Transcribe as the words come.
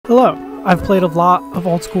Hello, I've played a lot of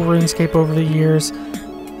old school RuneScape over the years,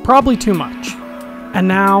 probably too much. And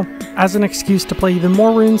now, as an excuse to play even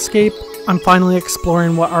more RuneScape, I'm finally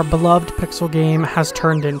exploring what our beloved pixel game has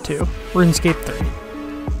turned into, RuneScape 3.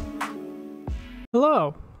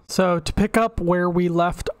 Hello! So to pick up where we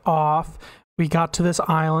left off, we got to this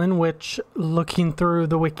island, which, looking through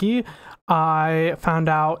the wiki, I found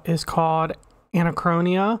out is called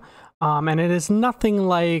Anachronia, and it is nothing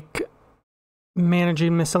like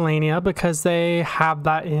managing miscellanea because they have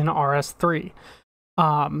that in RS3.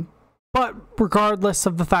 But regardless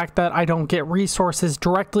of the fact that I don't get resources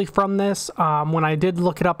directly from this, when I did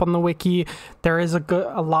look it up on the wiki, there is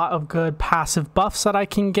a lot of good passive buffs that I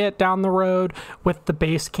can get down the road with the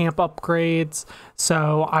base camp upgrades.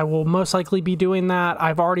 So I will most likely be doing that.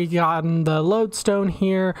 I've already gotten the lodestone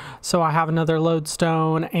here, so I have another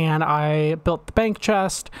lodestone, and I built the bank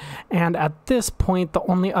chest. And at this point, the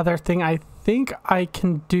only other thing I think I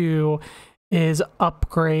can do is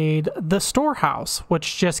upgrade the storehouse,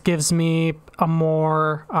 which just gives me a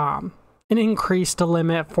more an increased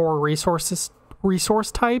limit for resource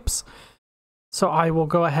types. So I will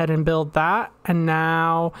go ahead and build that, and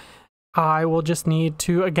now I will just need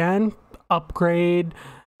to again upgrade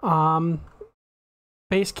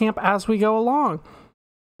base camp as we go along.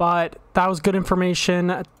 But that was good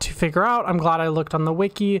information to figure out. I'm glad I looked on the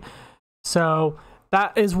wiki. So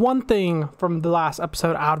that is one thing from the last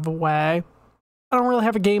episode out of the way. I don't really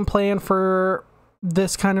have a game plan for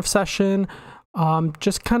this kind of session.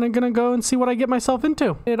 Just kind of gonna go and see what I get myself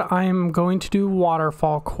into. I'm going to do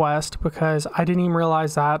Waterfall Quest because I didn't even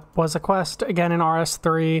realize that was a quest again in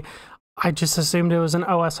RS3. I just assumed it was an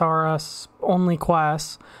OSRS only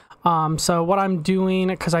quest. So what I'm doing,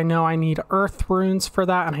 because I know I need earth runes for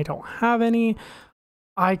that and I don't have any,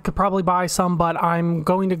 I could probably buy some, but I'm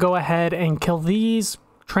going to go ahead and kill these,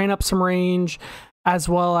 train up some range, as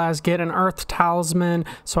well as get an earth talisman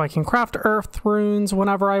so I can craft earth runes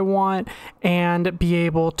whenever I want and be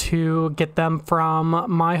able to get them from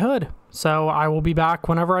my hood. So I will be back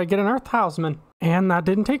whenever I get an earth talisman. And that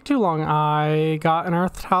didn't take too long. I got an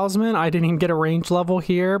earth talisman. I didn't even get a range level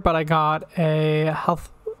here, but I got a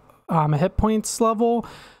hit points level.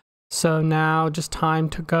 So now just time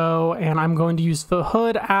to go, and I'm going to use the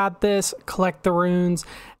hood, add this, collect the runes,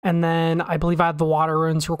 and then I believe I have the water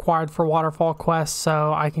runes required for Waterfall Quest,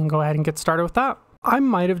 so I can go ahead and get started with that. I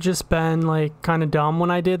might have just been like kind of dumb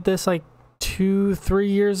when I did this like 2-3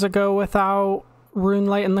 years ago without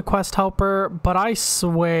RuneLight and the quest helper, but I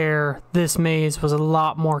swear this maze was a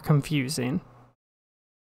lot more confusing.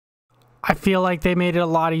 I feel like they made it a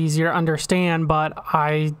lot easier to understand, but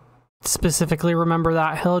I specifically remember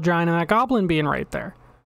that hill giant and that goblin being right there.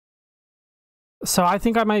 So I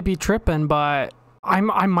think I might be tripping, but I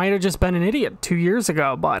might have just been an idiot 2 years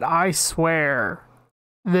ago, but I swear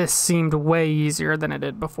this seemed way easier than it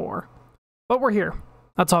did before. But we're here.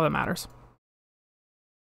 That's all that matters.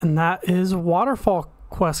 And that is Waterfall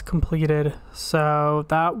Quest completed. So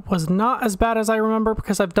that was not as bad as I remember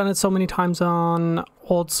because I've done it so many times on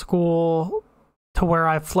old school to where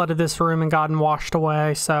I've flooded this room and gotten washed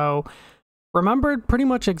away, so remembered pretty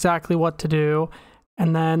much exactly what to do.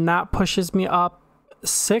 And then that pushes me up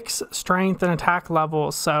 6 strength and attack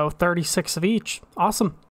levels, so 36 of each.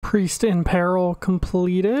 Awesome. Priest in Peril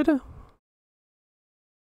completed.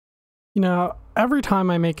 You know, every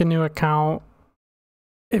time I make a new account,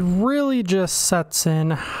 it really just sets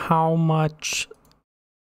in how much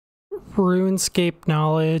RuneScape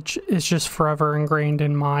knowledge is just forever ingrained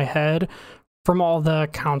in my head from all the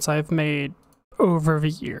accounts I've made over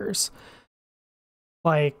the years.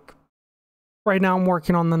 Like, right now I'm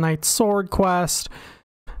working on the Knight's Sword quest.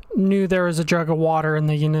 Knew there was a jug of water in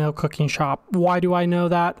the cooking shop. Why do I know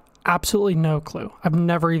that? Absolutely no clue. I've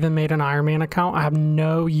never even made an Ironman account. I have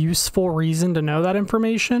no useful reason to know that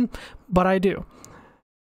information, but I do.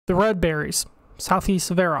 The red berries,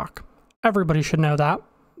 southeast of Varrock. Everybody should know that.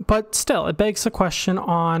 But still, it begs the question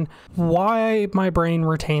on why my brain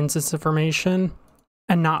retains this information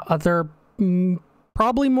and not other,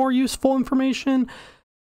 probably more useful information.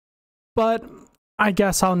 But I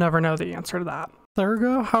guess I'll never know the answer to that. There we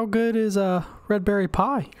go. How good is a red berry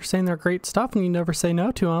pie? You're saying they're great stuff and you never say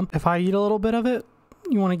no to them. If I eat a little bit of it,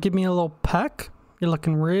 you want to give me a little peck? You're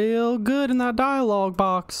looking real good in that dialogue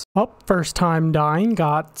box. Oh, first time dying.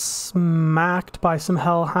 Got smacked by some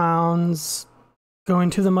hellhounds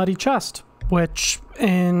going to the muddy chest, which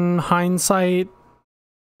in hindsight,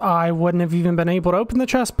 I wouldn't have even been able to open the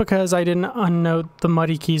chest because I didn't unnote the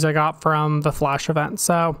muddy keys I got from the flash event.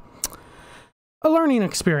 So a learning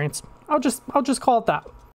experience. I'll just call it that.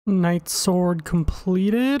 Knight's Sword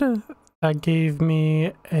completed. That gave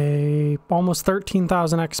me a almost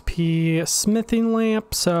 13,000 XP smithing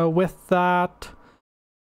lamp. So with that,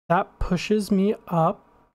 that pushes me up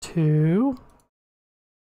to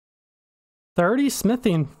 30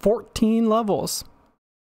 smithing, 14 levels.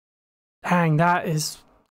 Dang, that is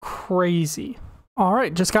crazy. All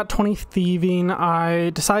right, just got 20 thieving.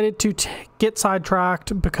 I decided to get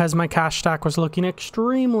sidetracked because my cash stack was looking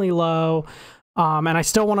extremely low. And I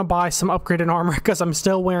still want to buy some upgraded armor because I'm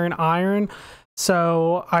still wearing iron.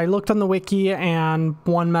 So I looked on the wiki, and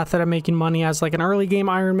one method of making money as like an early game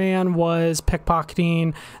Ironman was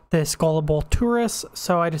pickpocketing this gullible tourist.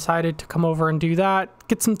 So I decided to come over and do that,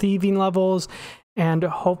 get some thieving levels, and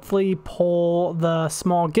hopefully pull the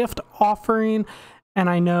small gift offering. And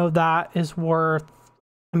I know that is worth,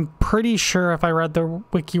 I'm pretty sure if I read the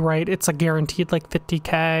wiki right, it's a guaranteed like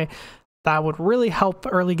 50k. That would really help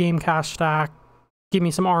early game cash stack, give me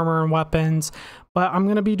some armor and weapons. But I'm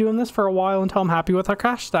going to be doing this for a while until I'm happy with our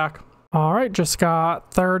cash stack. All right, just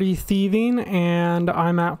got 30 thieving and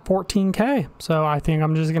I'm at 14k. So I think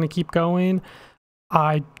I'm just going to keep going.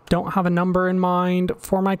 I don't have a number in mind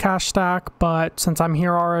for my cash stack, but since I'm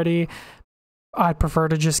here already, I'd prefer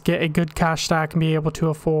to just get a good cash stack and be able to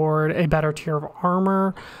afford a better tier of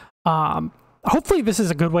armor. Hopefully this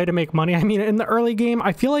is a good way to make money. I mean, in the early game,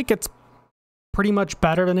 I feel like it's pretty much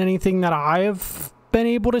better than anything that I've been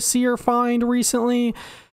able to see or find recently.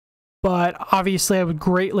 But obviously, I would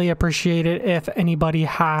greatly appreciate it if anybody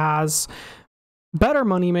has better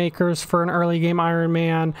money makers for an early game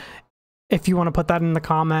Ironman. If you want to put that in the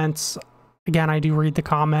comments. Again, I do read the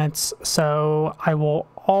comments, so I will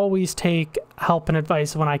always take help and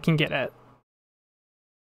advice when I can get it.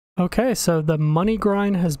 Okay, so the money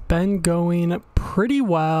grind has been going pretty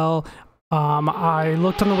well. I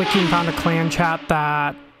looked on the wiki and found a clan chat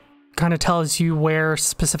that kind of tells you where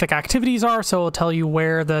specific activities are, so it'll tell you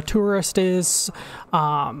where the tourist is,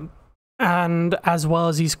 and as well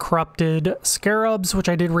as these corrupted scarabs, which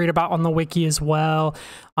I did read about on the wiki as well,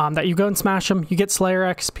 that you go and smash them, you get Slayer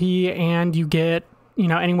XP, and you get, you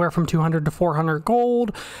know, anywhere from 200 to 400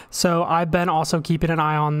 gold. So I've been also keeping an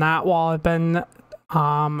eye on that while I've been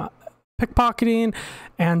pickpocketing,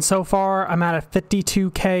 and so far I'm at a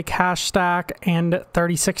 52k cash stack and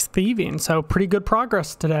 36 thieving, so pretty good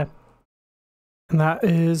progress today. And that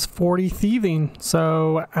is 40 thieving.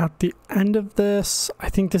 So at the end of this, I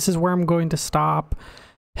think this is where I'm going to stop,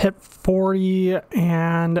 hit 40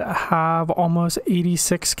 and have almost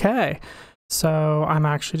 86k. So I'm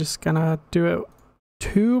actually just gonna do it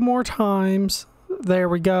 2 more times. There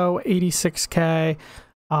we go, 86k,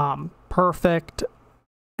 perfect.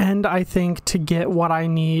 And I think to get what I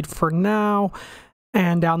need for now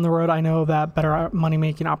and down the road, I know that better money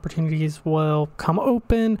making opportunities will come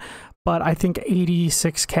open. But I think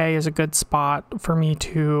 86k is a good spot for me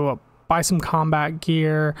to buy some combat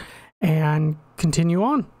gear and continue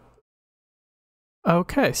on.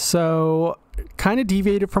 Okay, so kind of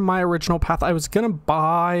deviated from my original path. I was going to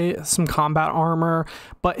buy some combat armor,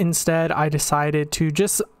 but instead I decided to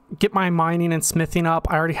just get my mining and smithing up.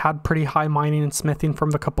 I already had pretty high mining and smithing from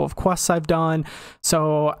the couple of quests I've done.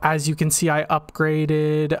 So as you can see, I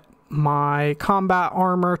upgraded my combat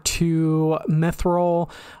armor to mithril.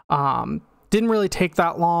 Didn't really take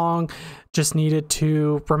that long, just needed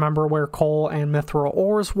to remember where coal and mithril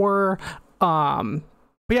ores were. But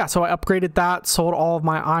yeah, so I upgraded that, sold all of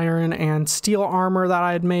my iron and steel armor that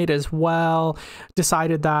I had made as well.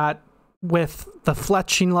 Decided that with the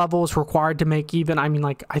fletching levels required to make even, I mean,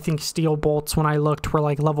 like, I think steel bolts when I looked were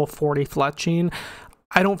like level 40 fletching.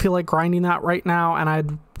 I don't feel like grinding that right now, and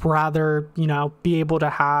I'd rather, you know, be able to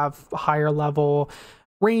have higher level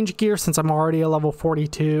range gear since I'm already a level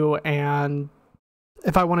 42, and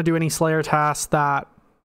if I want to do any Slayer tasks that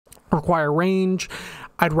require range,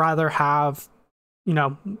 I'd rather have, you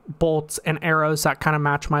know, bolts and arrows that kind of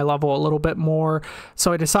match my level a little bit more.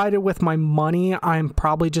 So I decided with my money, I'm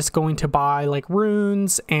probably just going to buy like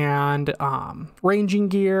runes and ranging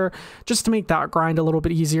gear just to make that grind a little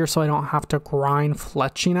bit easier so I don't have to grind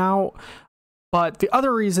fletching out. But the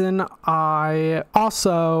other reason I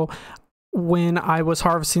also, when I was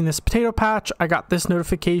harvesting this potato patch, I got this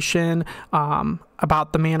notification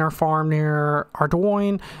about the manor farm near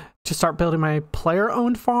Ardoin to start building my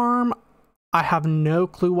player-owned farm. I have no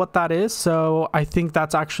clue what that is, so I think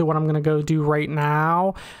that's actually what I'm going to go do right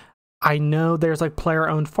now. I know there's like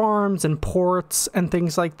player-owned farms and ports and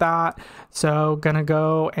things like that, so gonna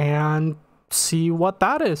go and see what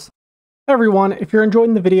that is. Hey everyone, if you're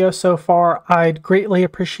enjoying the video so far, I'd greatly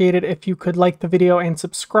appreciate it if you could like the video and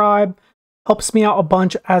subscribe. Helps me out a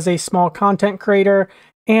bunch as a small content creator,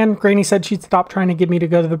 and Granny said she'd stop trying to get me to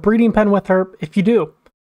go to the breeding pen with her if you do.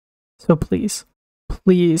 So please,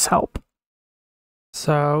 please help.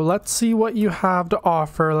 So let's see what you have to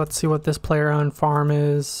offer. Let's see what this player-owned farm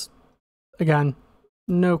is. Again,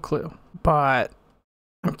 no clue, but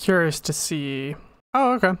I'm curious to see.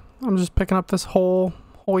 Oh, okay. I'm just picking up this whole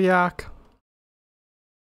yak.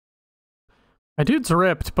 My dude's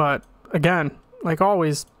ripped, but again, like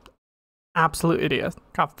always, absolute idiot.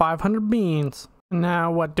 Got 500 beans.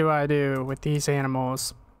 Now what do I do with these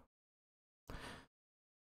animals?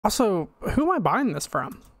 Also, who am I buying this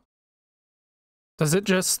from? Does it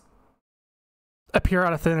just appear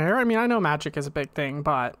out of thin air? I mean, I know magic is a big thing,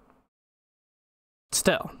 but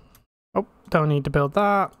still. Oh, don't need to build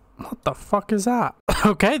that. What the fuck is that?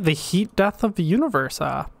 Okay, the heat death of the universe.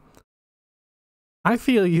 I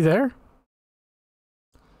feel you there.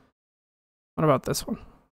 What about this one?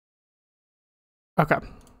 Okay,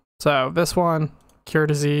 so this one, cure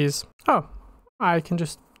disease. Oh, I can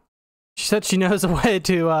just... She said she knows a way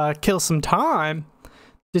to kill some time.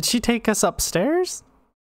 Did she take us upstairs?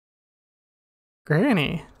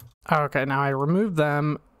 Granny. Okay, now I remove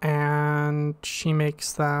them and she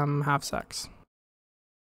makes them have sex.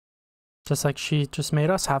 Just like she just made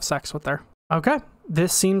us have sex with her. Okay,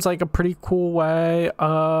 this seems like a pretty cool way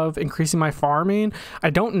of increasing my farming. I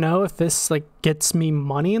don't know if this like gets me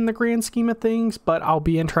money in the grand scheme of things, but I'll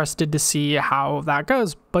be interested to see how that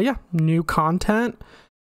goes. But yeah, new content.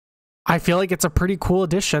 I feel like it's a pretty cool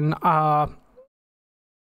addition. And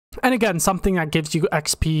again, something that gives you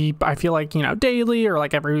XP, I feel like, you know, daily or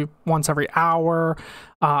like once every hour.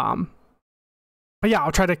 But yeah,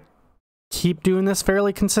 I'll try to keep doing this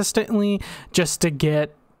fairly consistently just to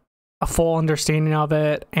get a full understanding of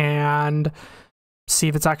it and see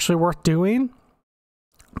if it's actually worth doing.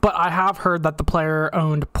 But I have heard that the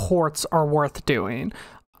player-owned ports are worth doing.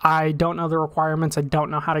 I don't know the requirements. I don't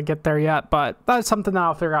know how to get there yet, but that's something that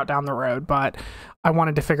I'll figure out down the road. But I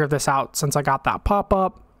wanted to figure this out since I got that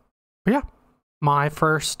pop-up. But yeah, my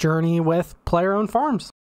first journey with player-owned farms.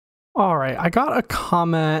 All right, I got a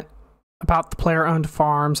comment about the player-owned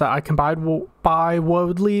farms that I can buy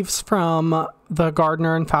woad leaves from the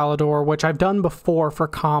gardener in Falador, which I've done before for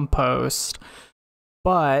compost.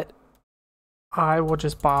 But I will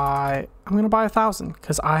just buy... I'm going to buy 1,000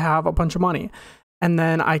 because I have a bunch of money. And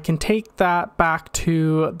then I can take that back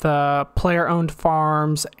to the player-owned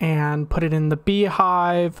farms and put it in the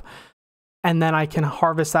beehive. And then I can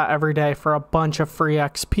harvest that every day for a bunch of free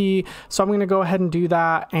XP. So I'm going to go ahead and do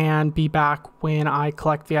that and be back when I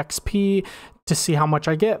collect the XP to see how much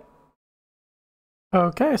I get.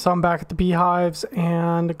 Okay, so I'm back at the beehives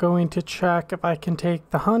and going to check if I can take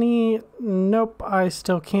the honey. Nope, I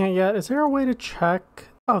still can't yet. Is there a way to check?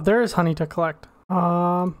 Oh, there is honey to collect.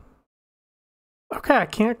 Okay, I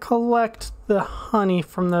can't collect the honey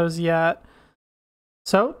from those yet.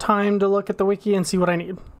 So, time to look at the wiki and see what I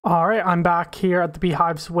need. Alright, I'm back here at the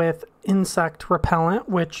beehives with insect repellent,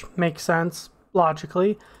 which makes sense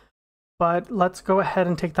logically. But let's go ahead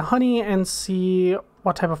and take the honey and see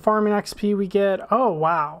what type of farming XP we get. Oh,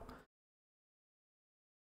 wow.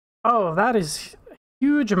 Oh, that is a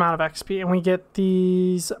huge amount of XP. And we get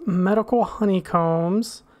these medical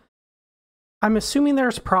honeycombs. I'm assuming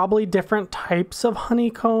there's probably different types of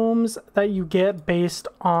honeycombs that you get based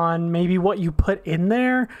on maybe what you put in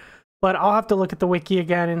there, but I'll have to look at the wiki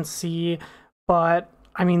again and see. But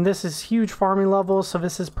I mean, this is huge farming levels, so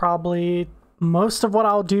this is probably most of what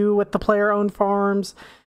I'll do with the player-owned farms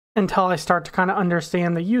until I start to kind of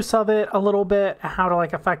understand the use of it a little bit and how to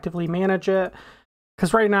like effectively manage it.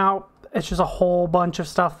 Because right now it's just a whole bunch of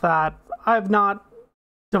stuff that I've not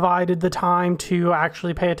divided the time to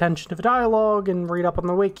actually pay attention to the dialogue and read up on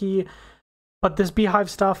the wiki. But this beehive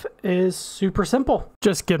stuff is super simple.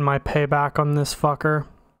 Just get my payback on this fucker.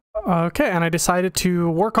 Okay, and I decided to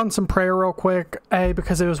work on some prayer real quick,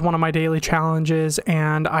 because it was one of my daily challenges,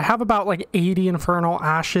 and I have about like 80 infernal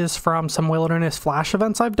ashes from some wilderness flash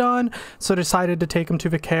events I've done, so I decided to take them to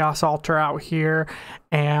the chaos altar out here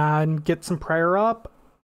and get some prayer up,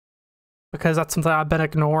 because that's something I've been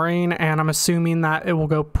ignoring, and I'm assuming that it will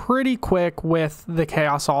go pretty quick with the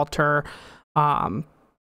chaos altar.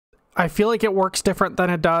 I feel like it works different than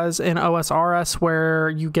it does in OSRS, where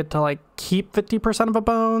you get to like keep 50% of the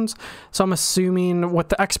bones. So I'm assuming with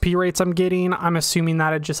the XP rates I'm getting, I'm assuming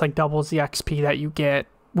that it just like doubles the XP that you get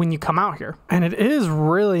when you come out here. And it is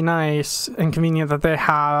really nice and convenient that they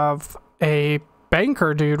have a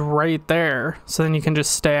banker dude right there, so then you can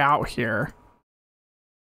just stay out here.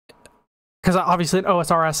 Because obviously in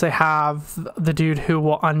OSRS they have the dude who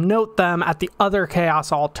will unnote them at the other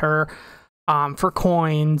chaos altar for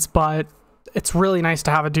coins, but it's really nice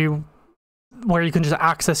to have a dude where you can just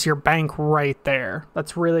access your bank right there.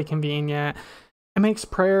 That's really convenient. it makes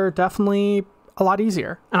prayer definitely a lot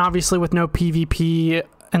easier. And obviously with no PvP,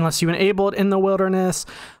 unless you enable it in the wilderness,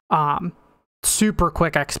 super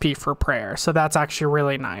quick XP for prayer. So that's actually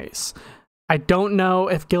really nice. I don't know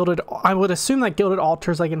if I would assume that gilded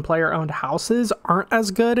altars like in player owned houses aren't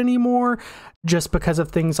as good anymore just because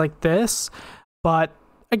of things like this. But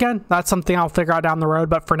again, that's something I'll figure out down the road.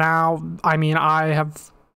 But for now, I mean, I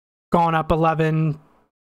have gone up 11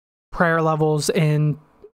 prayer levels in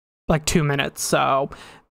like 2 minutes. So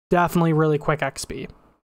definitely really quick XP.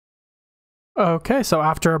 Okay, so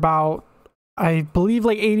after about, I believe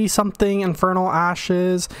like 80 something infernal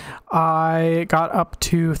ashes, I got up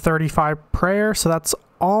to 35 prayer. So that's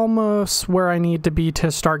almost where I need to be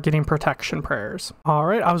to start getting protection prayers. All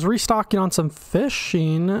right, I was restocking on some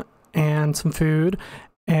fishing and some food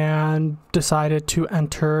and decided to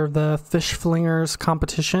enter the fish flingers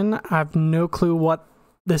competition. I have no clue what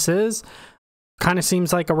this is. Kind of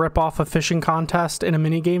seems like a ripoff of fishing contest in a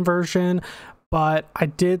minigame version, but I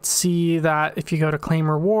did see that if you go to claim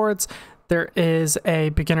rewards, there is a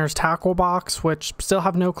beginner's tackle box, which still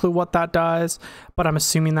have no clue what that does, but I'm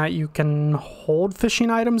assuming that you can hold fishing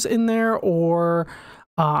items in there or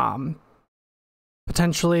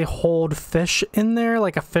potentially hold fish in there,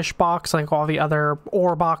 like a fish box, like all the other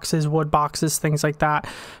ore boxes, wood boxes, things like that.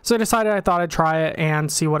 So I decided I thought I'd try it and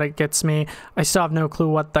see what it gets me. I still have no clue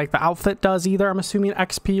what like the outfit does either. I'm assuming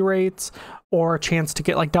XP rates or a chance to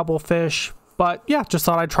get like double fish, but yeah, just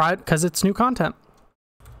thought I'd try it because it's new content.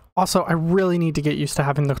 Also, I really need to get used to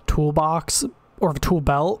having the toolbox or the tool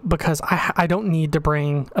belt because I don't need to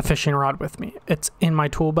bring a fishing rod with me. It's in my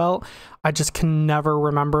tool belt. I just can never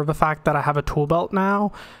remember the fact that I have a tool belt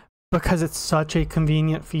now because it's such a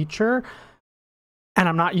convenient feature and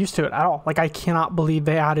I'm not used to it at all. Like, I cannot believe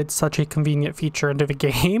they added such a convenient feature into the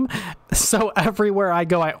game. So everywhere I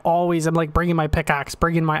go, I always am like bringing my pickaxe,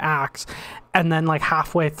 bringing my axe, and then like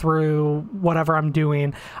halfway through whatever I'm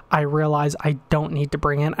doing, I realize I don't need to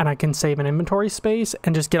bring it and I can save an inventory space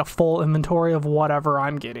and just get a full inventory of whatever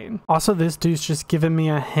I'm getting. Also, this dude's just giving me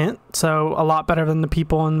a hint, so a lot better than the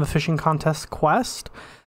people in the fishing contest quest.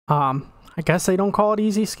 I guess they don't call it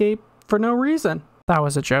Easy Escape for no reason. That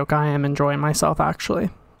was a joke. I am enjoying myself,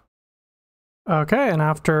 actually. Okay, and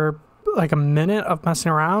after like a minute of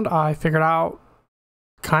messing around, I figured out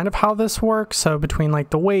kind of how this works. So between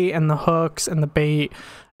like the weight and the hooks and the bait,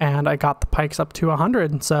 and I got the pikes up to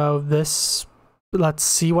 100. So this, let's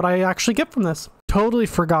see what I actually get from this. Totally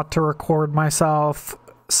forgot to record myself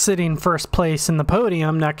sitting first place in the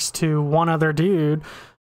podium next to one other dude,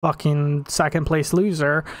 fucking second place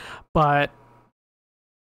loser. But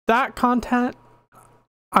that content,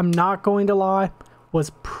 I'm not going to lie, was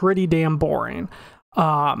pretty damn boring.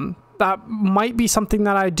 That might be something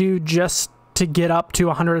that I do just to get up to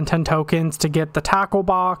 110 tokens to get the tackle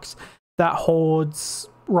box that holds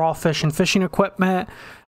raw fish and fishing equipment.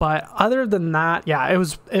 But other than that, yeah, it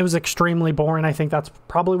was extremely boring. I think that's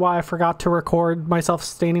probably why I forgot to record myself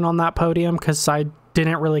standing on that podium, because I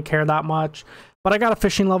didn't really care that much. But I got a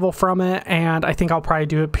fishing level from it, and I think I'll probably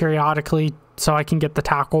do it periodically so I can get the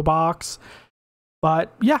tackle box.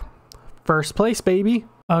 But yeah, first place, baby.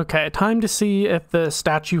 Okay, time to see if the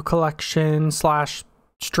statue collection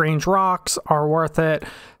 / strange rocks are worth it.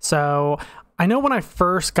 So I know when I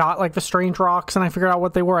first got like the strange rocks and I figured out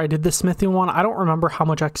what they were, I did the smithing one. I don't remember how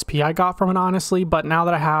much XP I got from it, honestly, but now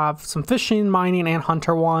that I have some fishing, mining, and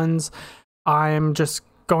hunter ones, I'm just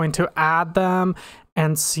going to add them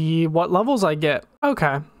and see what levels I get.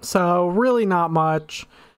 Okay, so really not much.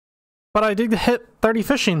 But I did hit 30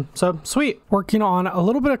 fishing, so sweet. Working on a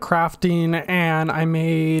little bit of crafting, and I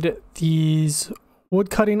made these wood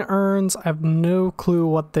cutting urns. I have no clue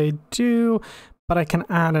what they do, but I can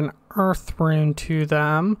add an earth rune to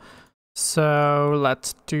them. So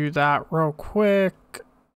let's do that real quick.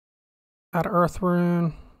 Add earth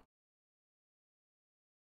rune.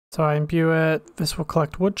 So I imbue it. This will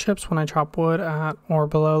collect wood chips when I chop wood at or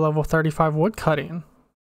below level 35 wood cutting.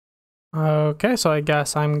 Okay, so I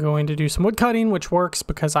guess I'm going to do some wood cutting, which works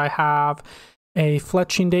because I have a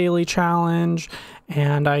fletching daily challenge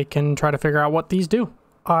and I can try to figure out what these do.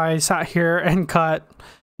 I sat here and cut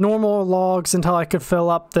normal logs until I could fill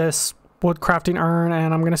up this wood crafting urn,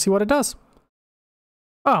 and I'm going to see what it does.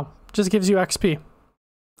 Oh, just gives you XP.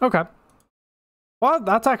 Okay. Well,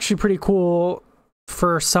 that's actually pretty cool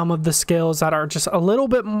for some of the skills that are just a little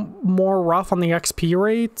bit more rough on the XP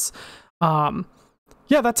rates.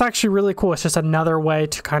 Yeah, that's actually really cool. It's just another way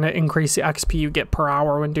to kind of increase the XP you get per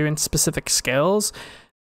hour when doing specific skills.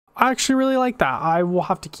 I actually really like that. I will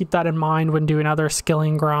have to keep that in mind when doing other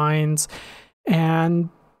skilling grinds. And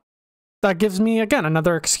that gives me, again,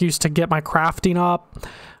 another excuse to get my crafting up.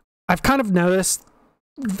 I've kind of noticed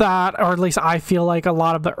that, or at least I feel like a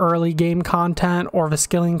lot of the early game content or the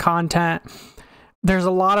skilling content, there's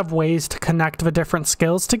a lot of ways to connect the different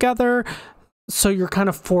skills together. So you're kind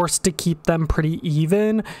of forced to keep them pretty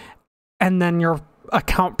even. And then your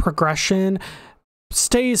account progression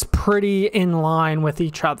stays pretty in line with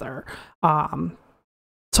each other.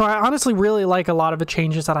 So I honestly really like a lot of the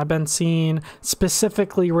changes that I've been seeing,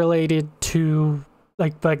 specifically related to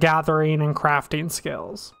like the gathering and crafting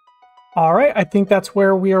skills. All right, I think that's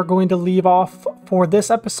where we are going to leave off for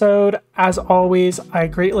this episode. As always, I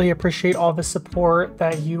greatly appreciate all the support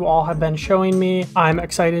that you all have been showing me. I'm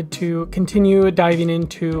excited to continue diving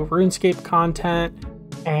into RuneScape content,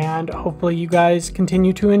 and hopefully you guys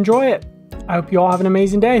continue to enjoy it. I hope you all have an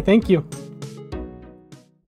amazing day. Thank you.